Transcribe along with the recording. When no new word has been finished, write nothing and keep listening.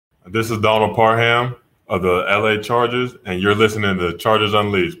This is Donald Parham of the LA Chargers, and you're listening to Chargers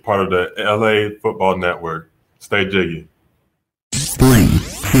Unleashed, part of the LA Football Network. Stay jiggy. 3, 2, 1.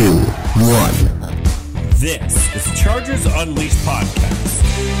 This is the Chargers Unleashed podcast.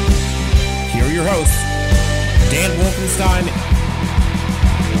 Here are your hosts, Dan Wolfenstein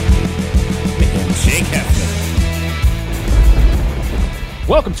and Jake Hefner.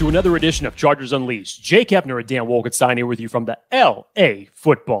 Welcome to another edition of Chargers Unleashed. Jake Hefner and Dan Wolfenstein here with you from the LA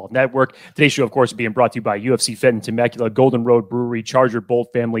Football Network. Today's show, of course, is being brought to you by UFC Fenton, Temecula, Golden Road Brewery, Charger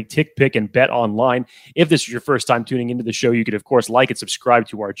Bolt Family, Tick Pick, and Bet Online. If this is your first time tuning into the show, you could, of course, like and subscribe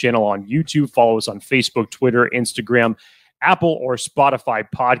to our channel on YouTube. Follow us on Facebook, Twitter, Instagram, Apple, or Spotify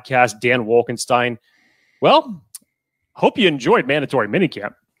podcast. Dan Wolfenstein. Well, hope you enjoyed mandatory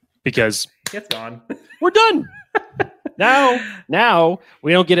minicamp because It's gone. we're done. Now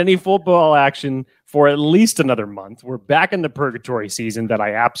we don't get any football action for at least another month. We're back in the purgatory season that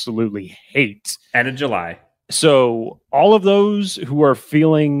I absolutely hate. End of July. So all of those who are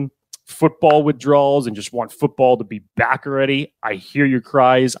feeling football withdrawals and just want football to be back already, I hear your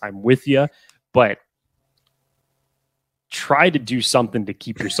cries. I'm with you, but try to do something to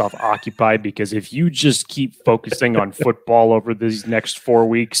keep yourself occupied, because if you just keep focusing on football over these next 4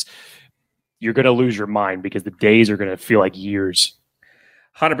 weeks, you're going to lose your mind because the days are going to feel like years.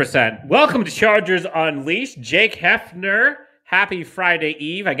 100%. Welcome to Chargers Unleashed. Jake Hefner, happy Friday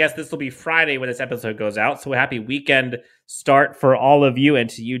Eve. I guess this will be Friday when this episode goes out, so happy weekend start for all of you and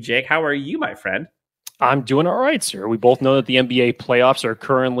to you, Jake. How are you, my friend? I'm doing all right, sir. We both know that the NBA playoffs are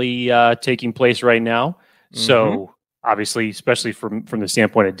currently taking place right now. So obviously, especially from the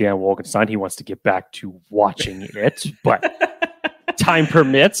standpoint of Dan Wolfenstein, he wants to get back to watching it, but time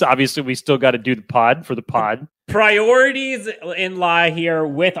permits. Obviously, we still got to do the pod for the pod. Priorities in lie here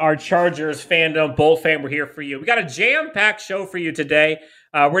with our Chargers fandom. Bolt fam, we're here for you. We got a jam-packed show for you today.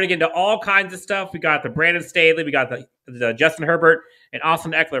 We're going to get into all kinds of stuff. We got the Brandon Staley. We got the Justin Herbert and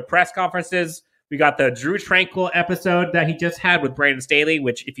Austin Eckler press conferences. We got the Drew Tranquill episode that he just had with Brandon Staley,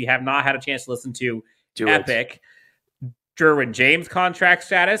 which if you have not had a chance to listen to, epic. Derwin James contract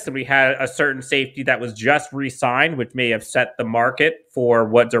status, and we had a certain safety that was just re-signed, which may have set the market for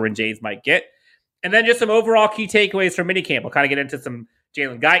what Derwin James might get. And then just some overall key takeaways from minicamp. We'll kind of get into some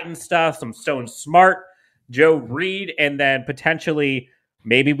Jalen Guyton stuff, some Stone Smart, Joe Reed, and then potentially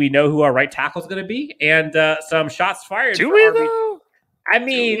maybe we know who our right tackle is going to be, and some shots fired. Do we, though? I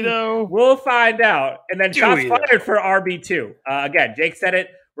mean, we'll find out. And then shots fired for RB2. Again, Jake said it.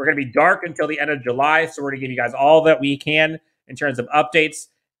 We're going to be dark until the end of July, so we're going to give you guys all that we can in terms of updates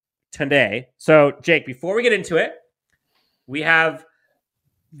today. So, Jake, before we get into it, we have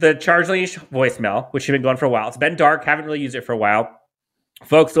the Charge Unleashed voicemail, which has been going for a while. It's been dark. Haven't really used it for a while.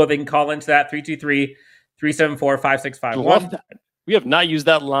 Folks, so they can call into that 323-374-5651. Love that. We have not used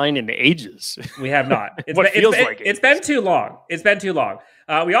that line in ages. We have not. It's been too long. It's been too long.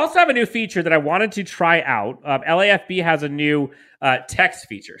 We also have a new feature that I wanted to try out. LAFB has a new text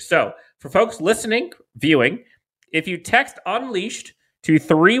feature. So for folks listening, viewing, if you text Unleashed to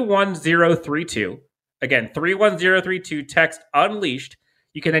 31032, again, 31032, text Unleashed,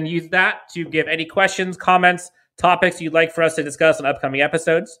 you can then use that to give any questions, comments, topics you'd like for us to discuss on upcoming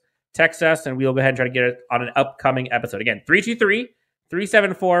episodes. Text us, and we'll go ahead and try to get it on an upcoming episode. Again,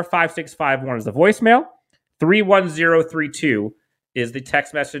 323-374-5651 is the voicemail. 31032 is the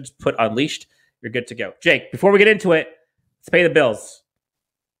text message. Put Unleashed. You're good to go. Jake, before we get into it, let's pay the bills.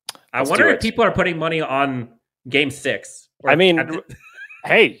 I wonder if people are putting money on Game 6. I mean,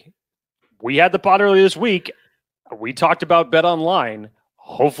 hey, we had the pod earlier this week. We talked about Bet Online.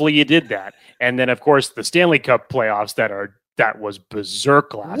 Hopefully you did that. And then, of course, the Stanley Cup playoffs that was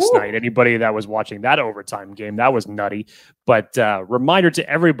berserk last night. Anybody that was watching that overtime game, that was nutty. But reminder to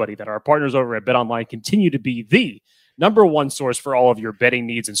everybody that our partners over at Bet Online continue to be the number one source for all of your betting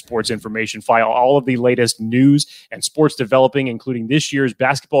needs and sports information. File all of the latest news and sports developing, including this year's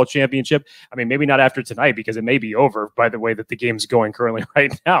basketball championship. I mean, maybe not after tonight because it may be over by the way that the game's going currently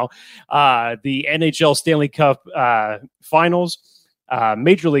right now. The NHL Stanley Cup finals,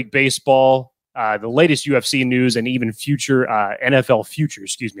 Major League Baseball, the latest UFC news, and even future NFL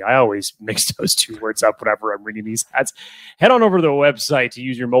futures. Excuse me. I always mix those two words up whenever I'm reading these ads. Head on over to the website to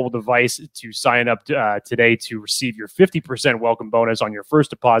use your mobile device to sign up today to receive your 50% welcome bonus on your first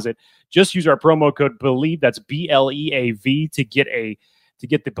deposit. Just use our promo code BELIEVE. That's BLEAV to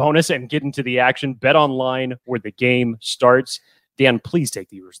get the bonus and get into the action. Bet Online, where the game starts. Dan, please take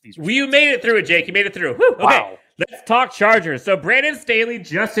these. You made it through it, Jake. You made it through. Whew. Okay, wow. Let's talk Chargers. So Brandon Staley,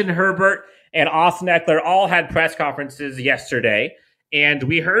 Justin Herbert, and Austin Eckler all had press conferences yesterday, and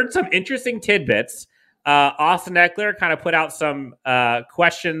we heard some interesting tidbits. Austin Eckler kind of put out some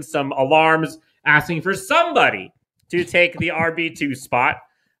questions, some alarms, asking for somebody to take the RB2 spot.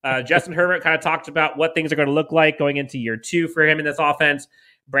 Justin Herbert kind of talked about what things are going to look like going into year 2 for him in this offense.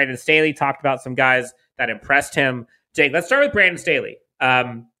 Brandon Staley talked about some guys that impressed him. Jake, let's start with Brandon Staley.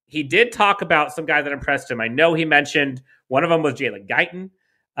 He did talk about some guys that impressed him. I know he mentioned one of them was Jalen Guyton.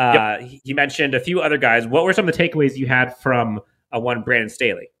 He mentioned a few other guys. What were some of the takeaways you had from one Brandon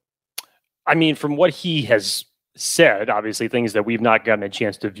Staley? I mean, from what he has said, obviously things that we've not gotten a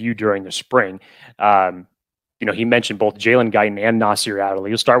chance to view during the spring. He mentioned both Jalen Guyton and Nasir Adderley.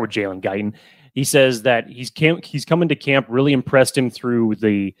 We'll start with Jalen Guyton. He says that he's coming to camp, really impressed him through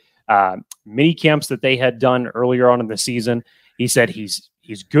the mini camps that they had done earlier on in the season. He said he's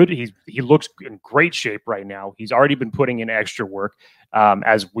good. He looks in great shape right now. He's already been putting in extra work,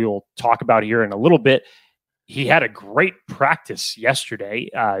 as we'll talk about here in a little bit. He had a great practice yesterday.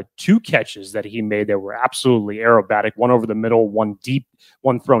 2 catches that he made that were absolutely aerobatic. One over the middle, one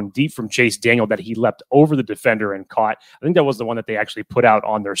thrown deep from Chase Daniel that he leapt over the defender and caught. I think that was the one that they actually put out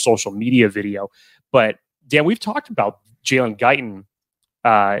on their social media video. But Dan, we've talked about Jalen Guyton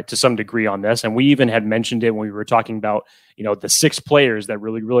to some degree on this, and we even had mentioned it when we were talking about the 6 players that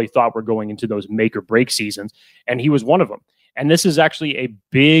really thought were going into those make or break seasons, and he was one of them. And this is actually a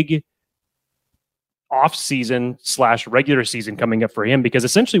big off-season / regular season coming up for him, because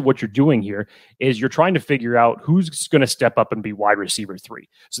essentially what you're doing here is you're trying to figure out who's going to step up and be wide receiver 3.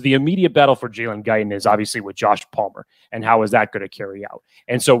 So the immediate battle for Jalen Guyton is obviously with Josh Palmer, and how is that going to carry out?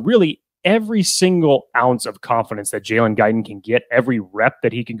 And so really every single ounce of confidence that Jalen Guyton can get, every rep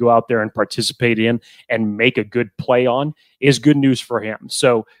that he can go out there and participate in and make a good play on, is good news for him.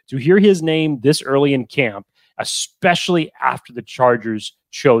 So to hear his name this early in camp, especially after the Chargers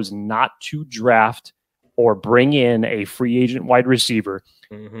chose not to draft or bring in a free agent wide receiver,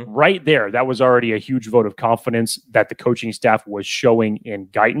 right there, that was already a huge vote of confidence that the coaching staff was showing in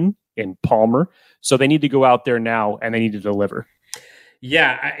Guyton, in Palmer. So they need to go out there now and they need to deliver.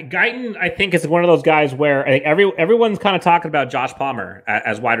 Yeah, Guyton, I think, is one of those guys where I think everyone's kind of talking about Josh Palmer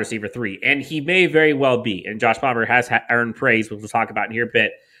as wide receiver 3, and he may very well be. And Josh Palmer has earned praise, which we'll talk about in here a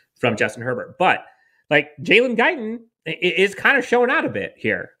bit, from Justin Herbert. But like Jalen Guyton is kind of showing out a bit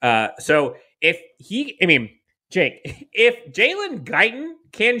here. So Jake, if Jalen Guyton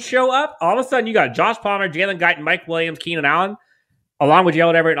can show up, all of a sudden you got Josh Palmer, Jalen Guyton, Mike Williams, Keenan Allen, along with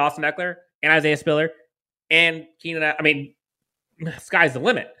Gerald Everett and Austin Eckler and Isaiah Spiller and Keenan. Sky's the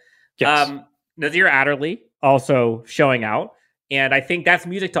limit. Yes. Nasir Adderley also showing out, and I think that's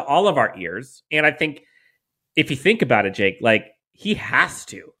music to all of our ears. And I think if you think about it, Jake, like he has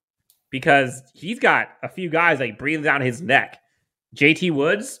to, because he's got a few guys like breathing down his neck. JT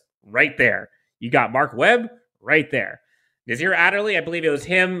Woods, right there. You got Mark Webb, right there. Nasir Adderley, I believe it was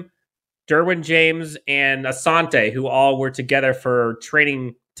him, Derwin James, and Asante, who all were together for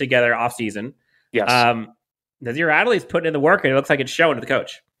training together off season. Yes. Nasir Adderley's putting in the work, and it looks like it's showing to the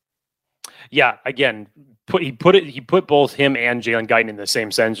coach. Yeah, again, he put both him and Jalen Guyton in the same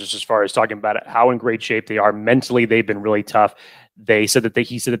sentence, just as far as talking about it, how in great shape they are mentally. They've been really tough. He said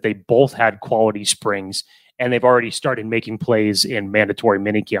that they both had quality springs, and they've already started making plays in mandatory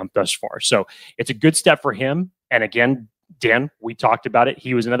minicamp thus far. So it's a good step for him. And again, Dan, we talked about it.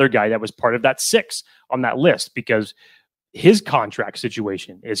 He was another guy that was part of that 6 on that list, because his contract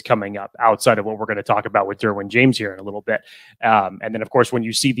situation is coming up outside of what we're going to talk about with Derwin James here in a little bit. And then, of course, when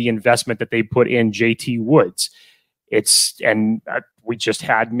you see the investment that they put in JT Woods, we just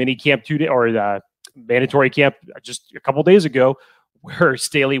had mini camp 2 days, or the mandatory camp just a couple days ago, where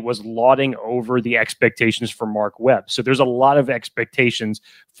Staley was lauding over the expectations for Mark Webb. So there's a lot of expectations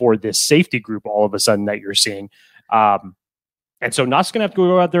for this safety group all of a sudden that you're seeing. And so Nas going to have to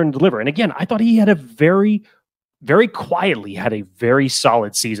go out there and deliver. And again, I thought he had a very quietly had a very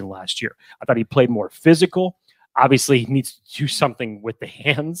solid season last year. I thought he played more physical. Obviously, he needs to do something with the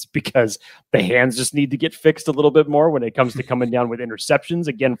hands, because the hands just need to get fixed a little bit more when it comes to coming down with interceptions.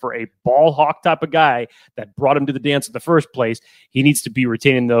 Again, for a ball hawk type of guy that brought him to the dance in the first place, he needs to be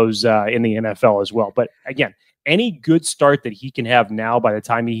retaining those in the NFL as well. But again, any good start that he can have now by the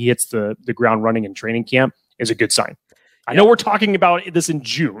time he hits the ground running in training camp is a good sign. I know we're talking about this in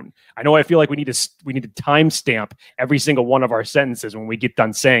June. I know I feel like we need to timestamp every single one of our sentences when we get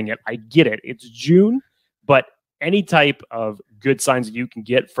done saying it. I get it. It's June, but any type of good signs that you can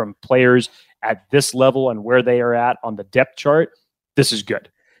get from players at this level and where they are at on the depth chart, this is good.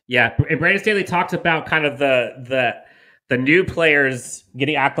 Yeah, and Brandon Staley talked about kind of the new players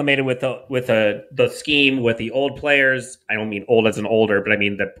getting acclimated with the scheme, with the old players. I don't mean old as in older, but I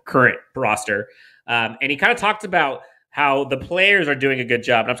mean the current roster. And he kind of talked about how the players are doing a good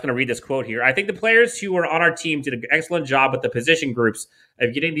job. And I'm just going to read this quote here. I think the players who were on our team did an excellent job with the position groups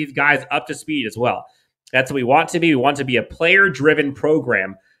of getting these guys up to speed as well. That's what we want to be. We want to be a player-driven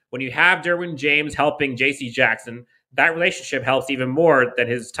program. When you have Derwin James helping J.C. Jackson, that relationship helps even more than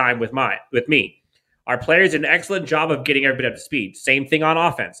his time with me. Our players did an excellent job of getting everybody up to speed. Same thing on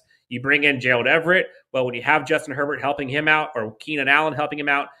offense. You bring in Gerald Everett. Well, when you have Justin Herbert helping him out or Keenan Allen helping him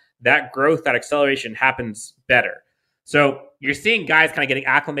out, that growth, that acceleration happens better. So you're seeing guys kind of getting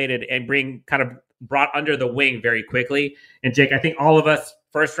acclimated and kind of brought under the wing very quickly. And Jake, I think all of us,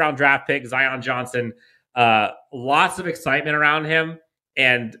 first-round draft pick, Zion Johnson, lots of excitement around him.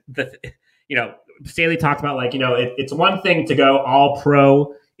 And Staley talked about it's one thing to go all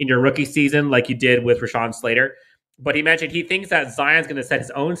pro in your rookie season like you did with Rashawn Slater, but he mentioned he thinks that Zion's going to set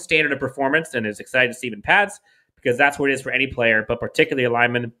his own standard of performance and is excited to see him in pads because that's what it is for any player, but particularly a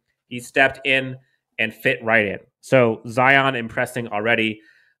lineman. He stepped in and fit right in. So Zion impressing already.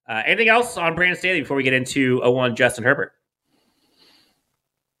 Anything else on Brandon Staley before we get into 01 Justin Herbert?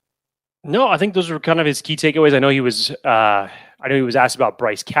 No, I think those were kind of his key takeaways. I know he was asked about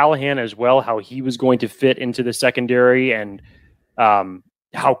Bryce Callahan as well, how he was going to fit into the secondary and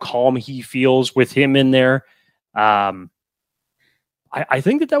how calm he feels with him in there. I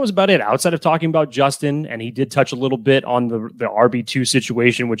think that was about it outside of talking about Justin, and he did touch a little bit on the RB2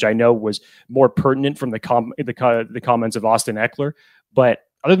 situation, which I know was more pertinent from the comments of Austin Eckler. But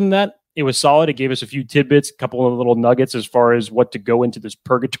other than that, it was solid. It gave us a few tidbits, a couple of little nuggets as far as what to go into this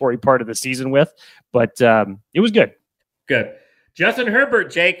purgatory part of the season with. But it was good. Good. Justin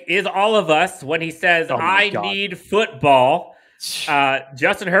Herbert, Jake, is all of us when he says, I need football.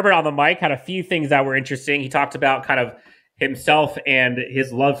 Justin Herbert on the mic had a few things that were interesting. He talked about kind of himself and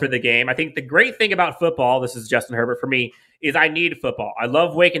his love for the game. I think the great thing about football, this is Justin Herbert for me, is I need football. I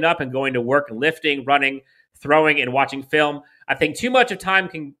love waking up and going to work and lifting, running, throwing, and watching film. I think too much of time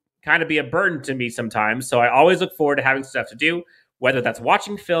can kind of be a burden to me sometimes. So I always look forward to having stuff to do, whether that's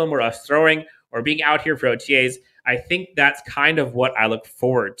watching film or us throwing or being out here for OTAs. I think that's kind of what I look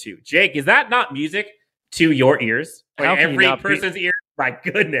forward to. Jake, is that not music to your ears? Like every person's ears? My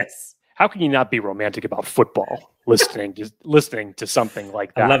goodness. How can you not be romantic about football listening to something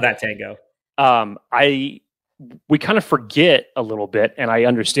like that? I love that tango. We kind of forget a little bit, and I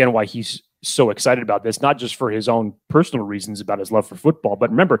understand why he's so excited about this, not just for his own personal reasons about his love for football, but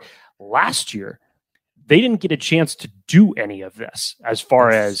remember, last year, they didn't get a chance to do any of this as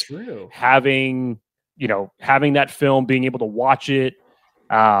far as having that film, being able to watch it,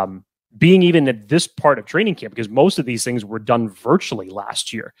 being even at this part of training camp, because most of these things were done virtually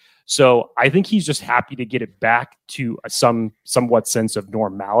last year. So I think he's just happy to get it back to a somewhat sense of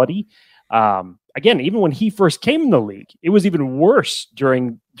normality. Again, even when he first came in the league, it was even worse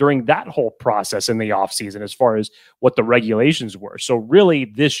during that whole process in the offseason as far as what the regulations were. So really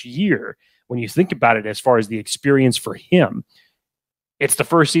this year, when you think about it, as far as the experience for him, it's the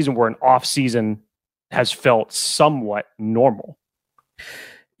first season where an off season has felt somewhat normal.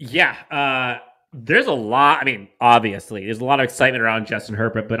 Yeah. There's a lot. I mean, obviously, there's a lot of excitement around Justin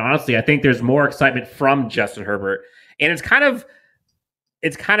Herbert, but honestly, I think there's more excitement from Justin Herbert. And it's kind of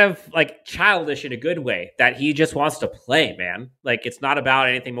like childish in a good way that he just wants to play, man. Like, it's not about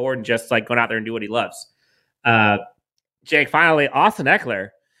anything more than just like going out there and do what he loves. Jake, finally, Austin Eckler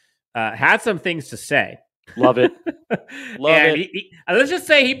had some things to say. Love it. Let's just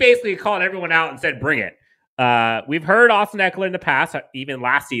say he basically called everyone out and said, bring it. We've heard Austin Eckler in the past, even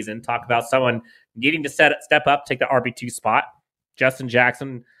last season, talk about someone needing to step up, take the RB2 spot. Justin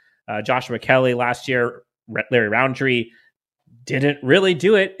Jackson, Joshua Kelly last year, Larry Roundtree didn't really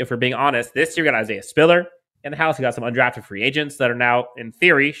do it, if we're being honest. This year we got Isaiah Spiller in the house. We got some undrafted free agents that are now, in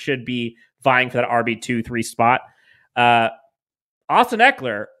theory, should be vying for that RB2-3 spot. Austin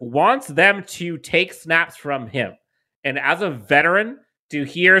Eckler wants them to take snaps from him. And as a veteran, to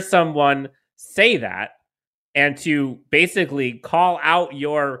hear someone say that and to basically call out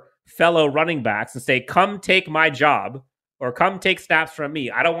your fellow running backs and say, come take my job or come take snaps from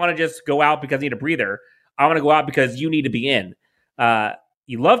me. I don't want to just go out because I need a breather. I want to go out because you need to be in.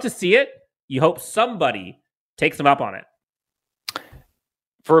 You love to see it. You hope somebody takes them up on it.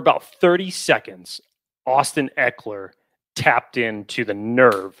 For about 30 seconds, Austin Eckler tapped into the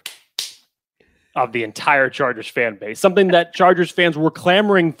nerve of the entire Chargers fan base, something that Chargers fans were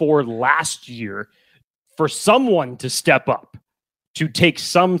clamoring for last year, for someone to step up, to take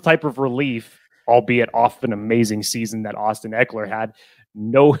some type of relief, albeit off an amazing season that Austin Eckler had.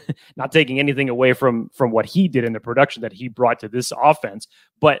 No, not taking anything away from what he did in the production that he brought to this offense.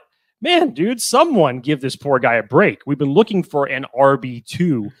 But man, dude, someone give this poor guy a break. We've been looking for an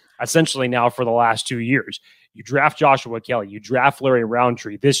RB2 essentially now for the last 2 years. You draft Joshua Kelly. You draft Larry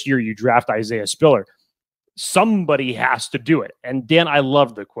Roundtree. This year, you draft Isaiah Spiller. Somebody has to do it. And Dan, I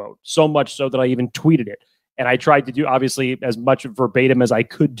love the quote so much so that I even tweeted it. And I tried to do, obviously, as much verbatim as I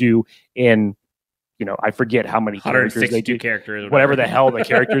could do in, I forget how many characters they do. Whatever the hell the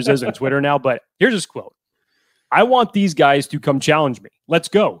characters is in Twitter now. But here's his quote. I want these guys to come challenge me. Let's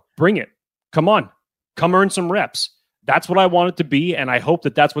go. Bring it. Come on. Come earn some reps. That's what I want it to be. And I hope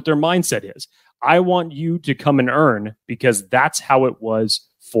that that's what their mindset is. I want you to come and earn because that's how it was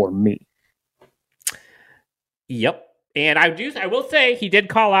for me. Yep. And I will say he did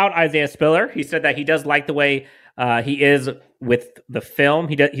call out Isaiah Spiller. He said that he does like the way he is with the film.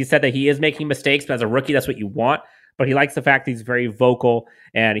 He said that he is making mistakes, but as a rookie, that's what you want. But he likes the fact that he's very vocal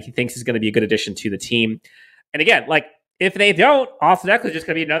and he thinks he's going to be a good addition to the team. And again, if they don't, Austin Ekeler is just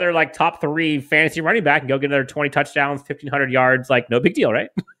going to be another top 3 fantasy running back and go get another 20 touchdowns, 1,500 yards. No big deal, right?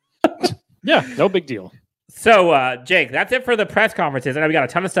 Yeah, no big deal. So, Jake, that's it for the press conferences. I know we got a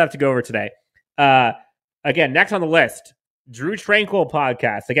ton of stuff to go over today. Again, next on the list, Drew Tranquil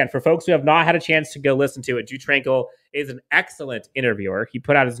podcast. Again, for folks who have not had a chance to go listen to it, Drew Tranquil is an excellent interviewer. He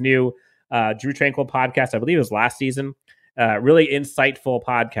put out his new Drew Tranquil podcast, I believe it was last season. Really insightful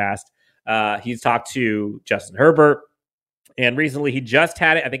podcast. He's talked to Justin Herbert, and recently he just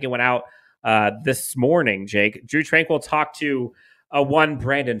had it. I think it went out this morning, Jake. Drew Tranquil talked to one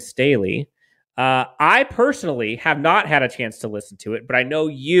Brandon Staley. I personally have not had a chance to listen to it, but I know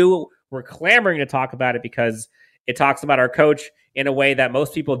you were clamoring to talk about it because it talks about our coach in a way that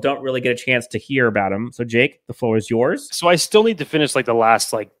most people don't really get a chance to hear about him. So, Jake, the floor is yours. So I still need to finish the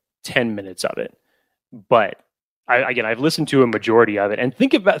last 10 minutes of it, but I've listened to a majority of it, and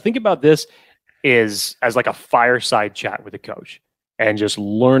think about this as a fireside chat with a coach and just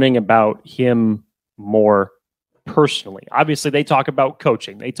learning about him more personally. Obviously, they talk about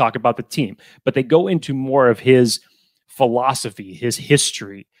coaching, they talk about the team, but they go into more of his philosophy, his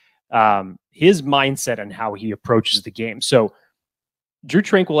history, his mindset, and how he approaches the game. So Drew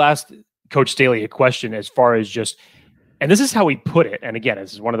Tranquil asked Coach Staley a question as far as just, and this is how he put it. And again,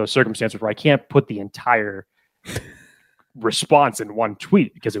 this is one of those circumstances where I can't put the entire response in one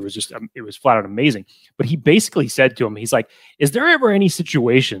tweet because it was flat out amazing. But he basically said to him, he's like, is there ever any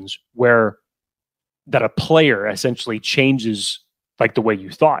situations where that a player essentially changes the way you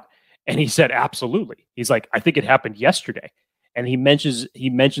thought? And he said, absolutely. He's like, I think it happened yesterday. And he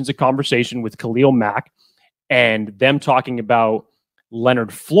mentions a conversation with Khalil Mack and them talking about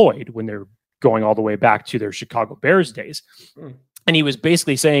Leonard Floyd when they're going all the way back to their Chicago Bears days. And he was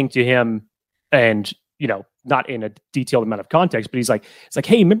basically saying to him, and not in a detailed amount of context, but it's like,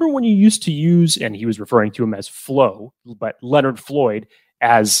 hey, remember when you used to use, and he was referring to him as Flo, but Leonard Floyd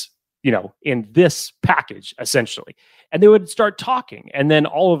as, in this package, essentially. And they would start talking. And then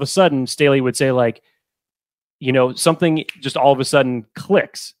all of a sudden, Staley would say something just all of a sudden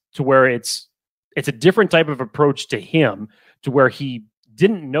clicks to where it's a different type of approach to him, to where he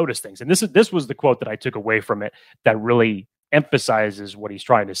didn't notice things. And this was the quote that I took away from it that really emphasizes what he's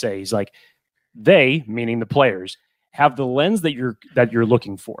trying to say. He's like, they, meaning the players, have the lens that you're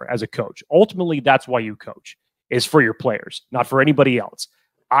looking for as a coach. Ultimately, that's why you coach, is for your players, not for anybody else.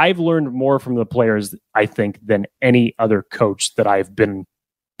 I've learned more from the players, I think, than any other coach that I've been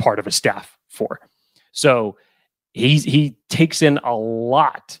part of a staff for. So he takes in a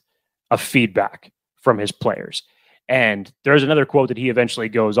lot of feedback from his players. And there's another quote that he eventually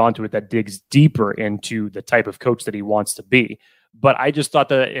goes on to it that digs deeper into the type of coach that he wants to be. But I just thought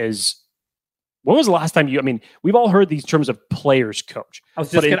that when was the last time we've all heard these terms of players coach. You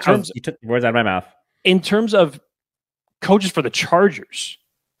took the words out of my mouth. In terms of coaches for the Chargers,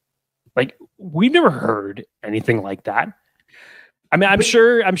 we've never heard anything like that. I'm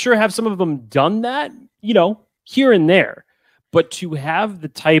sure have some of them done that, here and there, but to have the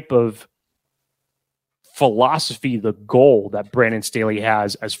type of philosophy, the goal that Brandon Staley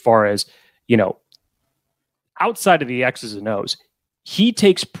has, as far as, outside of the X's and O's, he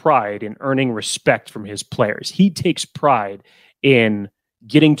takes pride in earning respect from his players. He takes pride in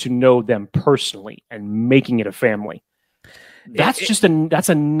getting to know them personally and making it a family. That's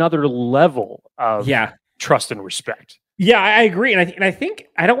another level of trust and respect. Yeah, I agree. And I think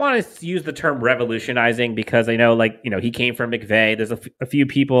I don't want to use the term revolutionizing because I know he came from McVay. There's a few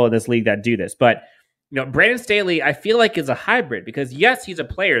people in this league that do this, but Brandon Staley, I feel like is a hybrid because yes, he's a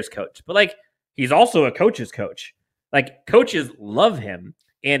player's coach, but he's also a coach's coach. Coaches love him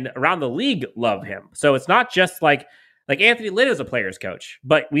and around the league love him. So it's not just like Anthony Lynn is a player's coach,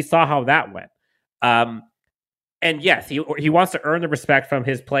 but we saw how that went. And yes, he wants to earn the respect from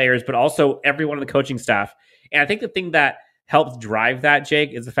his players, but also everyone on the coaching staff. And I think the thing that helps drive that,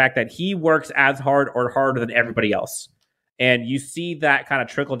 Jake, is the fact that he works as hard or harder than everybody else. And you see that kind of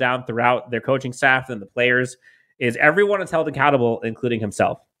trickle down throughout their coaching staff and the players, is everyone is held accountable, including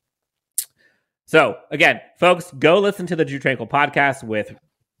himself. So, again, folks, go listen to the Drew Tranquil podcast with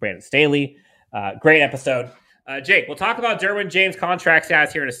Brandon Staley. Great episode. Jake, we'll talk about Derwin James' contract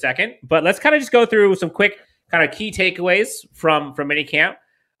status here in a second, but let's kind of just go through some quick kind of key takeaways from minicamp.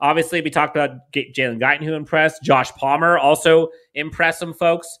 Obviously, we talked about Jalen Guyton, who impressed. Josh Palmer also impressed some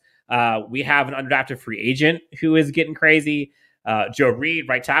folks. We have an undrafted free agent who is getting crazy. Joe Reed,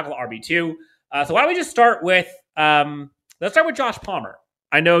 right tackle, RB2. So why don't we just start with, let's start with Josh Palmer.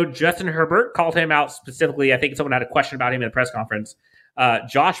 I know Justin Herbert called him out specifically. I think someone had a question about him in a press conference.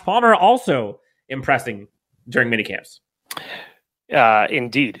 Josh Palmer also impressing during minicamps.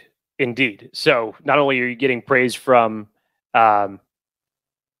 Indeed. So not only are you getting praise from, I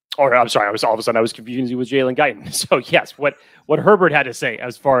was confused with Jalen Guyton. So yes, what Herbert had to say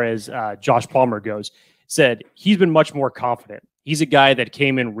as far as Josh Palmer goes, said he's been much more confident. He's a guy that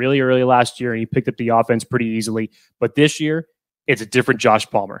came in really early last year and he picked up the offense pretty easily. But this year, it's a different Josh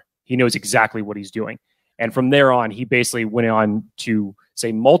Palmer. He knows exactly what he's doing. And from there on, he basically went on to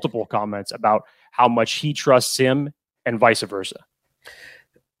say multiple comments about how much he trusts him and vice versa.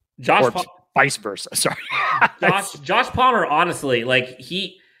 Vice versa. Sorry. Josh Palmer, honestly, like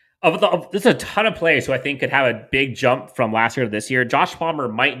there's a ton of players who I think could have a big jump from last year to this year. Josh Palmer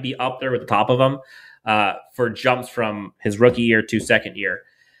might be up there with the top of them for jumps from his rookie year to second year.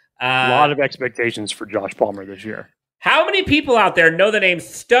 A lot of expectations for Josh Palmer this year. How many people out there know the name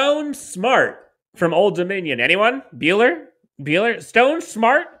Stone Smart from Old Dominion? Anyone? Bueller? Stone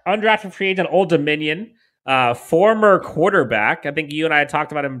Smart, undrafted free agent, Old Dominion, former quarterback. I think you and I had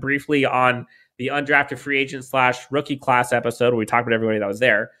talked about him briefly on the undrafted free agent / rookie class episode where we talked about everybody that was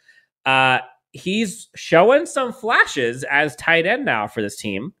there. He's showing some flashes as tight end now for this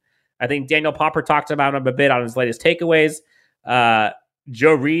team. I think Daniel Popper talked about him a bit on his latest takeaways.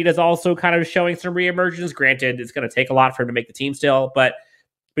 Joe Reed is also kind of showing some reemergence. Granted, it's going to take a lot for him to make the team still, but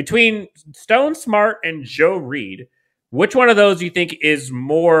between Stone Smart and Joe Reed, which one of those do you think is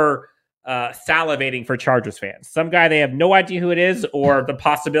more salivating for Chargers fans? Some guy they have no idea who it is, or the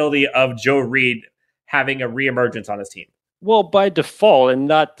possibility of Joe Reed having a reemergence on his team? Well, by default, and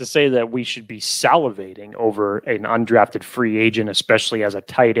not to say that we should be salivating over an undrafted free agent, especially as a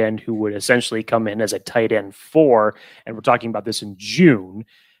tight end who would essentially come in as a tight end 4, and we're talking about this in June.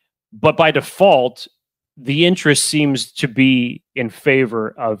 But by default, the interest seems to be in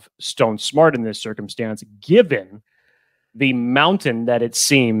favor of Stone Smart in this circumstance, given the mountain that it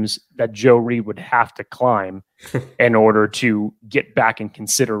seems that Joe Reed would have to climb in order to get back in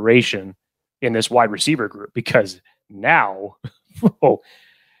consideration in this wide receiver group, because now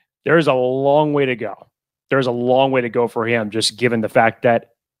there's a long way to go. There's a long way to go for him, just given the fact that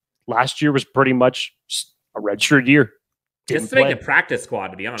last year was pretty much a redshirt year. Just to make the practice squad,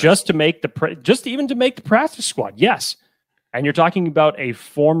 to be honest. Just to make the practice squad, yes. And you're talking about a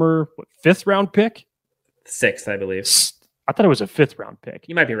former 5th round pick? 6th, I believe. I thought it was a 5th round pick.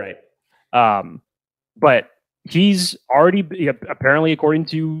 You might be right. But he's already, apparently, according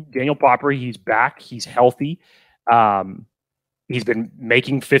to Daniel Popper, he's back. He's healthy. He's been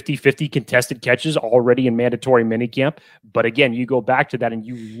making 50-50 contested catches already in mandatory minicamp. But again, you go back to that and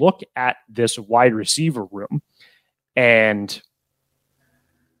you look at this wide receiver room, and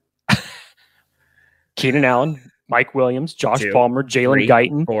Keenan Allen, Mike Williams, Josh Palmer, Jalen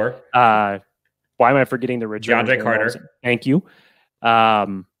Guyton. 4. Why am I forgetting the return? DeAndre Carter. Thank you.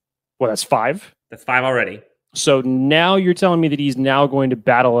 Well, that's 5. That's 5 already. So now you're telling me that he's now going to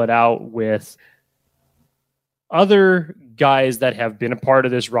battle it out with other guys that have been a part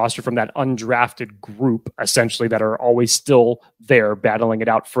of this roster from that undrafted group, essentially, that are always still there battling it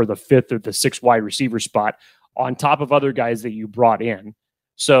out for the 5th or the 6th wide receiver spot, on top of other guys that you brought in.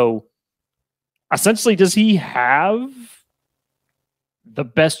 So essentially, does he have the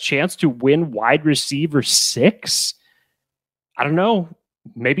best chance to win wide receiver 6? I don't know.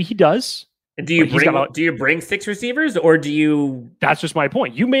 Maybe he does. And do you bring 6 receivers, or do you? That's just my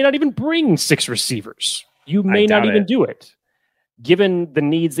point. You may not even bring 6 receivers. You may not even do it, given the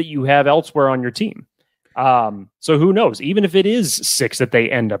needs that you have elsewhere on your team. So who knows? Even if it is 6 that they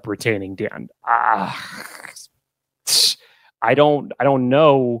end up retaining, Dan, I don't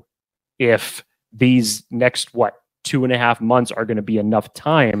know if these next 2.5 months are going to be enough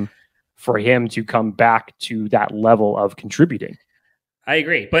time for him to come back to that level of contributing. I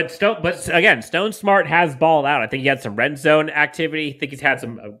agree, but again, Stone Smart has balled out. I think he had some red zone activity. I think he's had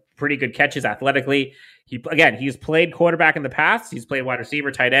some pretty good catches athletically. He's played quarterback in the past. He's played wide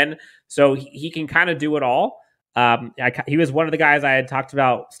receiver, tight end, so he can kind of do it all. He was one of the guys I had talked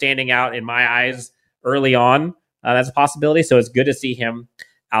about standing out in my eyes early on. That's a possibility. So it's good to see him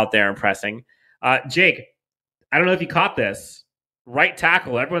out there impressing. Jake, I don't know if you caught this. Right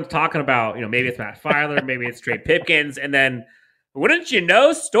tackle. Everyone's talking about, maybe it's Matt Filer, maybe it's Trey Pipkins. And then, wouldn't you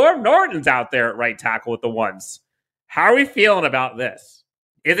know, Storm Norton's out there at right tackle with the ones. How are we feeling about this?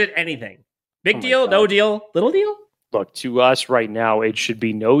 Is it anything? Big deal, no deal, little deal? Look, to us right now, it should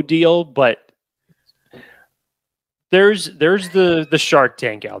be no deal, but there's the Shark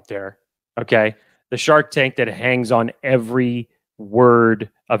Tank out there, okay? The Shark Tank that hangs on every word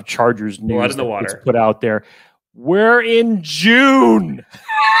of Chargers news that's put out there. We're in June.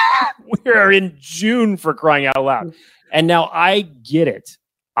 We're in June, for crying out loud. And now I get it.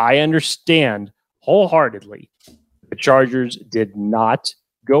 I understand wholeheartedly. The Chargers did not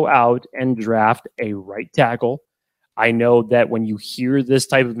go out and draft a right tackle. I know that when you hear this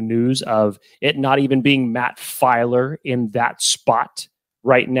type of news of it not even being Matt Filer in that spot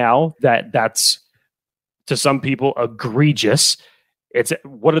right now, that's to some people egregious. It's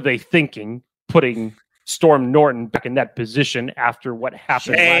what are they thinking putting Storm Norton back in that position after what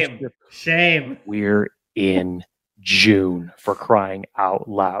happened last year? Shame. We're in June, for crying out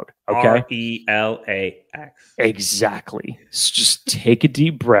loud. Okay. RELAX. Exactly. So just take a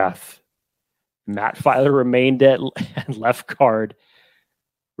deep breath. Matt Filer remained at left guard.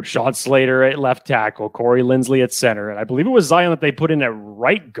 Rashawn Slater at left tackle. Corey Linsley at center. And I believe it was Zion that they put in at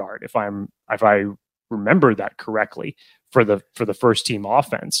right guard, if I remember that correctly, for the first team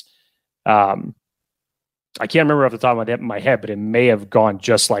offense. I can't remember off the top of my head, but it may have gone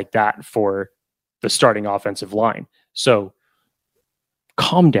just like that for the starting offensive line. So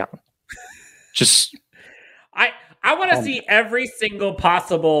calm down. Just I want to see every single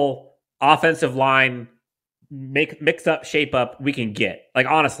possible offensive line mix up, shape up we can get. Like,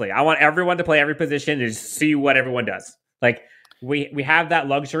 honestly, I want everyone to play every position and just see what everyone does. Like, we have that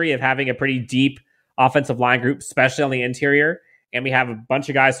luxury of having a pretty deep offensive line group, especially on the interior. And we have a bunch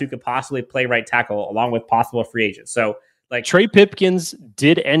of guys who could possibly play right tackle along with possible free agents. So, like, Trey Pipkins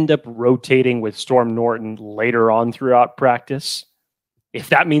did end up rotating with Storm Norton later on throughout practice. If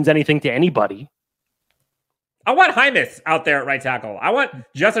that means anything to anybody. I want Hymas out there at right tackle. I want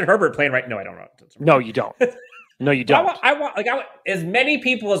Justin Herbert playing right. No, I don't know. No, you don't. No, you don't. I want as many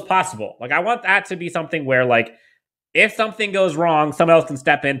people as possible. Like, I want that to be something where, like, if something goes wrong, someone else can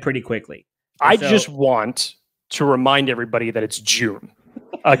step in pretty quickly. I just want to remind everybody that it's June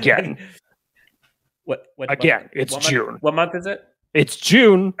again. What again? It's June. What month is it? It's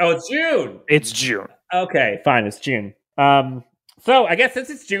June. Oh, it's June. It's June. Okay, fine. It's June. So I guess since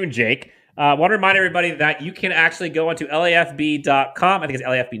it's June, Jake, I want to remind everybody that you can actually go onto LAFB.com. I think it's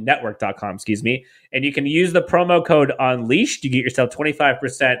LAFBnetwork.com, excuse me. And you can use the promo code Unleashed to get yourself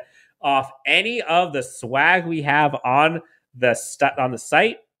 25% off any of the swag we have on the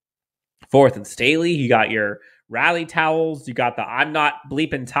site. Fourth and Staley, you got your rally towels. You got the I'm Not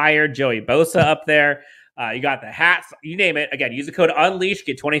Bleeping Tired Joey Bosa up there. You got the hats. You name it. Again, use the code Unleashed,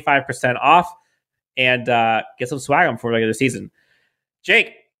 get 25% off, and get some swag on for the regular season.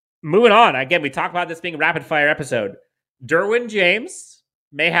 Jake, moving on. Again, we talked about this being a rapid fire episode. Derwin James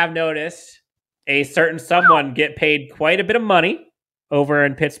may have noticed a certain someone get paid quite a bit of money over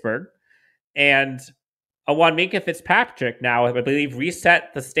in Pittsburgh. And Wanminka Fitzpatrick now, I believe,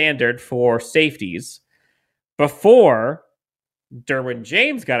 reset the standard for safeties before Derwin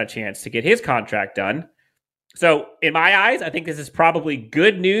James got a chance to get his contract done. So in my eyes, I think this is probably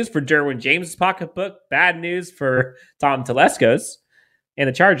good news for Derwin James' pocketbook, bad news for Tom Telesco's and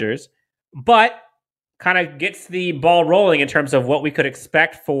the Chargers, but kind of gets the ball rolling in terms of what we could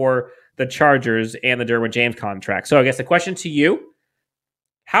expect for the Chargers and the Derwin James contract. So I guess the question to you,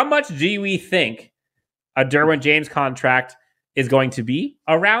 how much do we think a Derwin James contract is going to be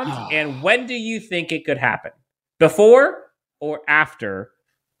around, and when do you think it could happen? Before or after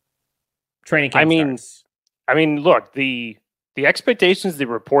training camp starts? I mean, look, the expectations, the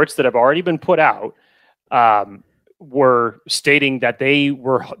reports that have already been put out were stating that they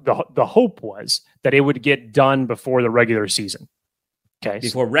were the hope was that it would get done before the regular season. Okay,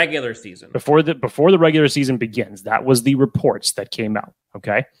 before regular season, before the regular season begins. That was the reports that came out.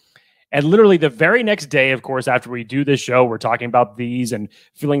 Okay. And literally the very next day, of course, after we do this show, we're talking about these and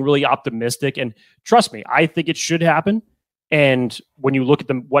feeling really optimistic. And trust me, I think it should happen. And when you look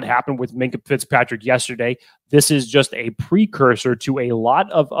at what happened with Minkah Fitzpatrick yesterday, this is just a precursor to a lot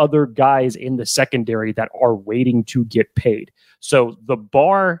of other guys in the secondary that are waiting to get paid. So the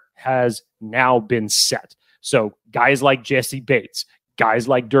bar has now been set. So guys like Jesse Bates, guys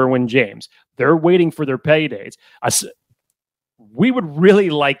like Derwin James, they're waiting for their paydays. we would really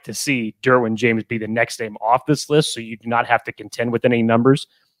like to see Derwin James be the next name off this list, so you do not have to contend with any numbers.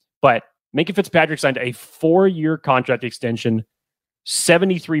 But Minkah Fitzpatrick signed a 4-year contract extension,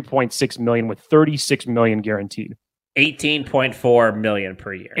 $73.6 million with $36 million guaranteed. 18.4 million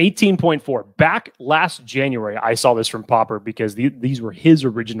per year. 18.4. Back last January, I saw this from Popper because these were his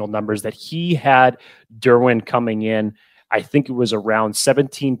original numbers that he had Derwin coming in. I think it was around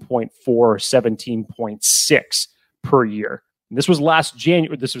 17.4 or 17.6 per year. And this was last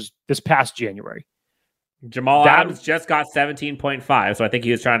January. This was this past January. Jamal Adams just got 17.5, so I think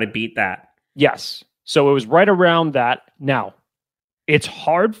he was trying to beat that. Yes. So it was right around that. Now, it's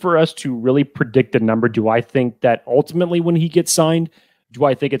hard for us to really predict the number. Do I think that ultimately when he gets signed, do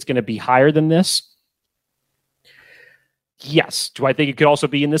I think it's going to be higher than this? Yes. Do I think it could also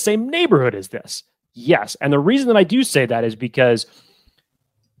be in the same neighborhood as this? Yes. And the reason that I do say that is because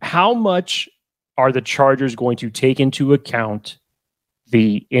how much are the Chargers going to take into account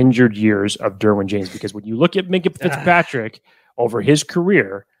the injured years of Derwin James? Because when you look at Minkah Fitzpatrick over his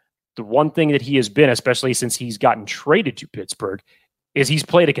career, the one thing that he has been, especially since he's gotten traded to Pittsburgh, is he's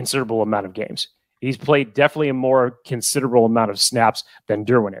played a considerable amount of games. He's played definitely a more considerable amount of snaps than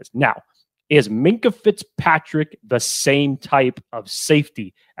Derwin is. Now, is Minkah Fitzpatrick the same type of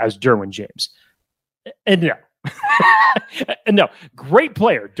safety as Derwin James? And no. No, great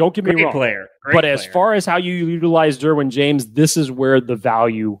player. Don't get me wrong. Great but as far as how you utilize Derwin James, this is where the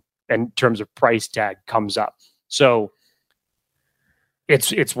value in terms of price tag comes up. So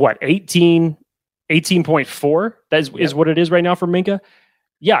it's what, 18.4? That is what it is right now for Minkah.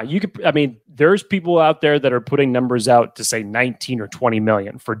 Yeah, you could. I mean, there's people out there that are putting numbers out to say 19 or 20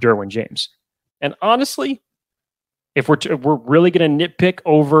 million for Derwin James. And honestly, if we're really going to nitpick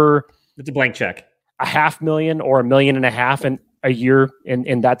over, it's a blank check. $500,000 or $1.5 million in a year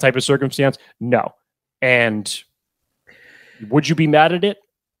in that type of circumstance, no. And would you be mad at it?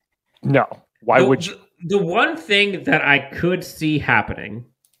 No. Why would you? The one thing that I could see happening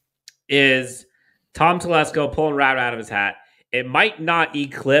is Tom Telesco pulling rabbit out of his hat. It might not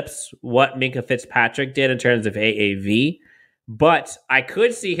eclipse what Minkah Fitzpatrick did in terms of AAV, but I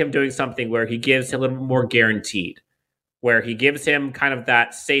could see him doing something where he gives him a little more guaranteed, where he gives him kind of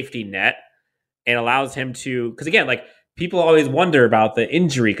that safety net and allows him to, because again, like people always wonder about the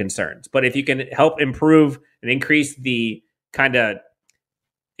injury concerns, but if you can help improve and increase the kind of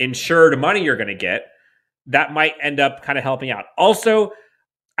insured money you're going to get, that might end up kind of helping out. Also,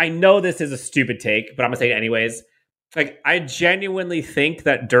 I know this is a stupid take, but I'm going to say it anyways. Like, I genuinely think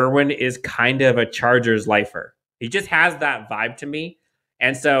that Derwin is kind of a Chargers lifer. He just has that vibe to me.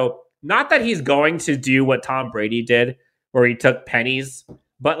 And so, not that he's going to do what Tom Brady did, where he took pennies,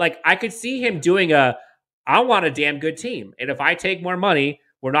 but like, I could see him doing I want a damn good team. And if I take more money,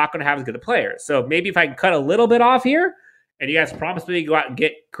 we're not going to have as good a player. So maybe if I can cut a little bit off here, and you guys promise me to go out and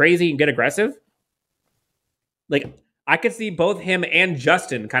get crazy and get aggressive, like, I could see both him and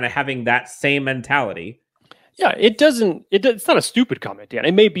Justin kind of having that same mentality. Yeah, it's not a stupid comment, Dan.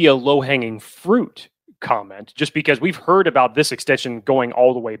 It may be a low-hanging fruit comment, just because we've heard about this extension going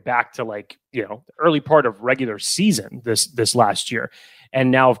all the way back to the early part of regular season this last year.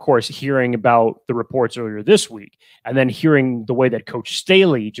 And now, of course, hearing about the reports earlier this week, and then hearing the way that Coach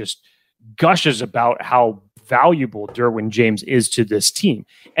Staley just gushes about how valuable Derwin James is to this team.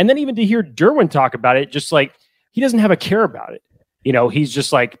 And then even to hear Derwin talk about it, just like, he doesn't have a care about it. He's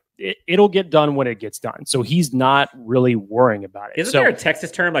just like, it'll get done when it gets done. So he's not really worrying about it. Isn't there a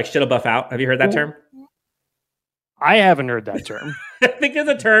Texas term like shit'll buff out? Have you heard that term? I haven't heard that term. I think there's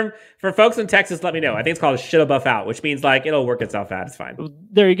a term for folks in Texas. Let me know. I think it's called shit'll buff out, which means like it'll work itself out. It's fine.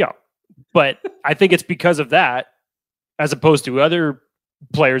 There you go. But I think it's because of that, as opposed to other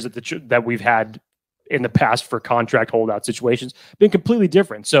players that we've had in the past for contract holdout situations, been completely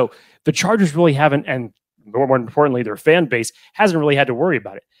different. So the Chargers really haven't, and more importantly, their fan base hasn't really had to worry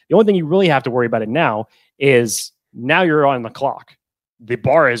about it. The only thing you really have to worry about it now is now you're on the clock. The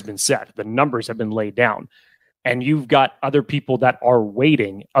bar has been set. The numbers have been laid down. And you've got other people that are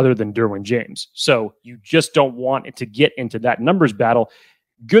waiting other than Derwin James. So you just don't want it to get into that numbers battle.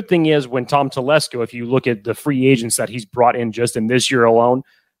 Good thing is when Tom Telesco, if you look at the free agents that he's brought in just in this year alone,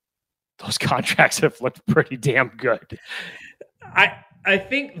 those contracts have looked pretty damn good. I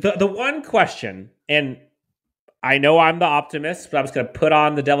think the one question, and I know I'm the optimist, but I'm just going to put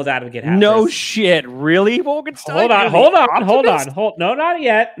on the devil's advocate hat. No shit. Really? Hold on. No, not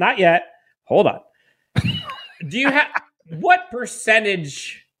yet. Not yet. Hold on. Do you have what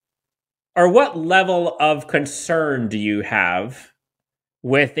percentage or what level of concern do you have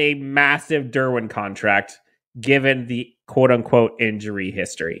with a massive Derwin contract given the quote unquote injury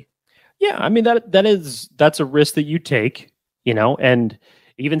history? Yeah, I mean that's a risk that you take. and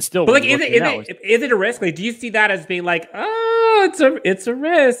even still, but like, is it a risk? Like, do you see that as being like, oh, it's a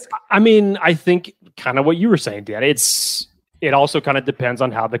risk? I mean, I think kind of what you were saying, Dan. It also kind of depends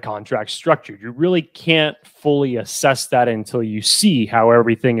on how the contract's structured. You really can't fully assess that until you see how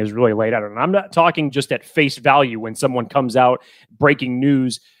everything is really laid out. And I'm not talking just at face value when someone comes out, breaking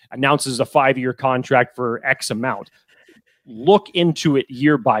news, announces a 5-year contract for X amount. Look into it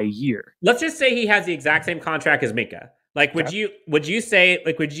year by year. Let's just say he has the exact same contract as Minkah. Like, would you say,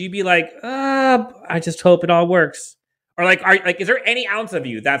 like, would you be like, I just hope it all works? Or like, is there any ounce of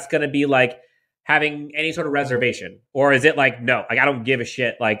you that's going to be like having any sort of reservation? Or is it like, no, like, I don't give a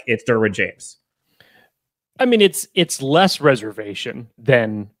shit. Like, it's Derwin James. I mean, it's less reservation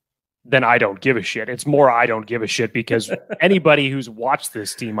than I don't give a shit. It's more I don't give a shit because anybody who's watched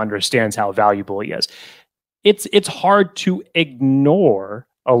this team understands how valuable he is. It's hard to ignore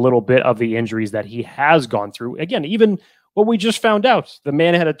a little bit of the injuries that he has gone through. Again, even what we just found out, the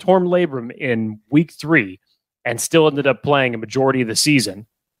man had a torn labrum in week 3 and still ended up playing a majority of the season.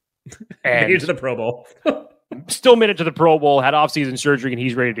 And made it to the Pro Bowl. Still made it to the Pro Bowl, had offseason surgery, and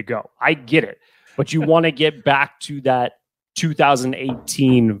he's ready to go. I get it. But you want to get back to that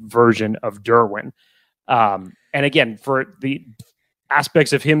 2018 version of Derwin. And again, for the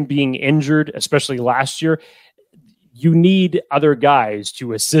aspects of him being injured, especially last year, you need other guys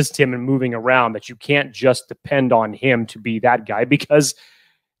to assist him in moving around, that you can't just depend on him to be that guy, because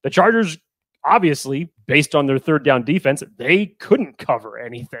the Chargers, obviously, based on their third down defense, they couldn't cover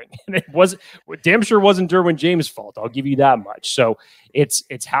anything. And it damn sure wasn't Derwin James' fault. I'll give you that much. So it's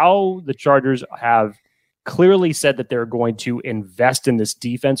how the Chargers have clearly said that they're going to invest in this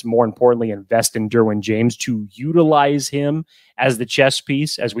defense, more importantly, invest in Derwin James to utilize him as the chess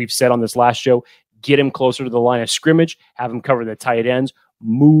piece, as we've said on this last show, get him closer to the line of scrimmage, have him cover the tight ends,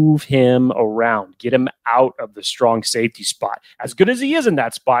 move him around, get him out of the strong safety spot. As good as he is in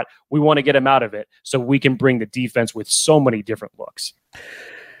that spot, we want to get him out of it so we can bring the defense with so many different looks.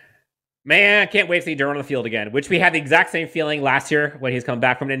 Man, I can't wait to see Derwin on the field again, which we had the exact same feeling last year when he's come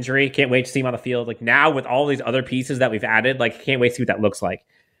back from an injury. Can't wait to see him on the field. Like, now with all these other pieces that we've added, like, can't wait to see what that looks like.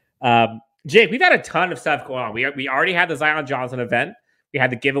 Jake, we've had a ton of stuff going on. We already had the Zion Johnson event. We had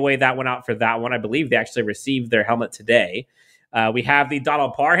the giveaway that went out for that one. I believe they actually received their helmet today. We have the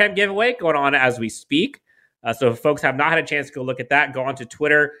Donald Parham giveaway going on as we speak. So if folks have not had a chance to go look at that, go on to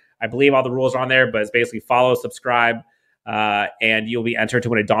Twitter. I believe all the rules are on there, but it's basically follow, subscribe, and you'll be entered to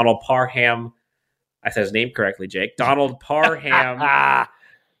win a Donald Parham. I said his name correctly, Jake. Donald Parham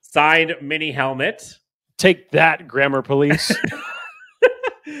signed mini helmet. Take that, grammar police.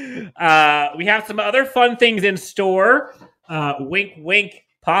 We have some other fun things in store. Wink, wink,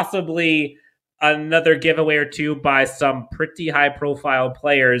 possibly another giveaway or two by some pretty high-profile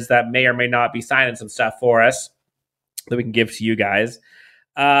players that may or may not be signing some stuff for us that we can give to you guys.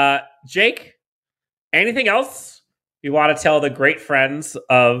 Jake, anything else you want to tell the great friends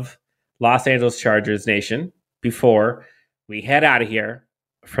of Los Angeles Chargers Nation before we head out of here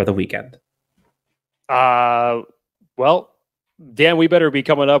for the weekend? Well, Dan, we better be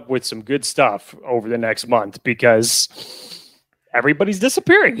coming up with some good stuff over the next month because everybody's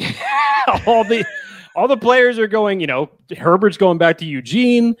disappearing. all the players are going, Herbert's going back to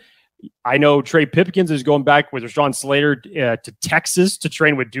Eugene. I know Trey Pipkins is going back with Rashawn Slater to Texas to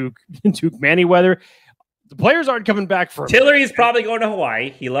train with Duke Manyweather. The players aren't coming back for Tillery's probably going to Hawaii.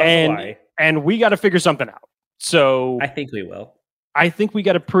 He loves Hawaii. And we got to figure something out. So I think we will. I think we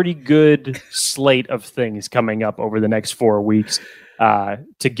got a pretty good slate of things coming up over the next 4 weeks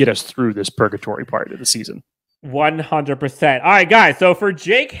to get us through this purgatory part of the season. 100%. All right, guys. So for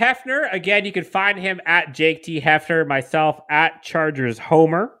Jake Hefner, again, you can find him at Jake T. Hefner, myself at Chargers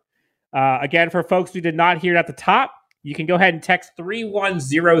Homer. Again, for folks who did not hear it at the top, you can go ahead and text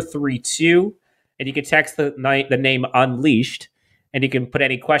 31032, and you can text the name Unleashed, and you can put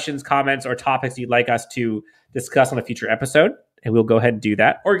any questions, comments, or topics you'd like us to discuss on a future episode, and we'll go ahead and do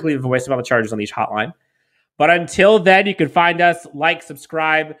that. Or you can leave a voice about the Chargers Unleashed hotline. But until then, you can find us, like,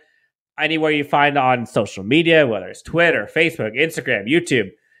 subscribe, anywhere you find on social media, whether it's Twitter, Facebook, Instagram, YouTube,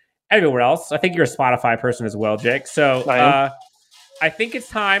 everywhere else. I think you're a Spotify person as well, Jake. So I think it's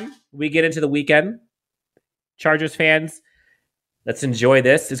time we get into the weekend. Chargers fans, let's enjoy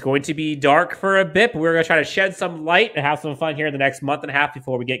this. It's going to be dark for a bit, but we're going to try to shed some light and have some fun here in the next month and a half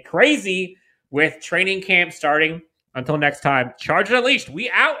before we get crazy with training camp starting. Until next time, Chargers Unleashed. We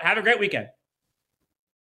out. Have a great weekend.